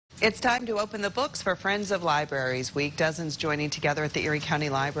It's time to open the books for Friends of Libraries Week. Dozens joining together at the Erie County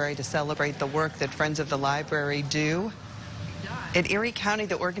Library to celebrate the work that Friends of the Library do. In Erie County,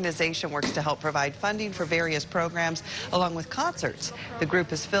 the organization works to help provide funding for various programs along with concerts. The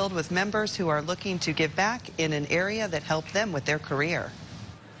group is filled with members who are looking to give back in an area that helped them with their career.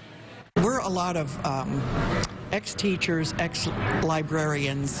 We're a lot of ex-teachers,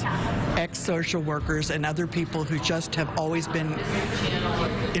 ex-librarians, ex-social workers, and other people who just have always been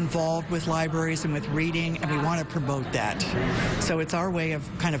involved with libraries and with reading, and we want to promote that. So it's our way of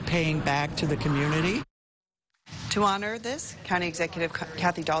kind of paying back to the community. To honor this, County Executive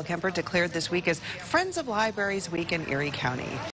Kathy Dahlkemper declared this week as Friends of Libraries Week in Erie County.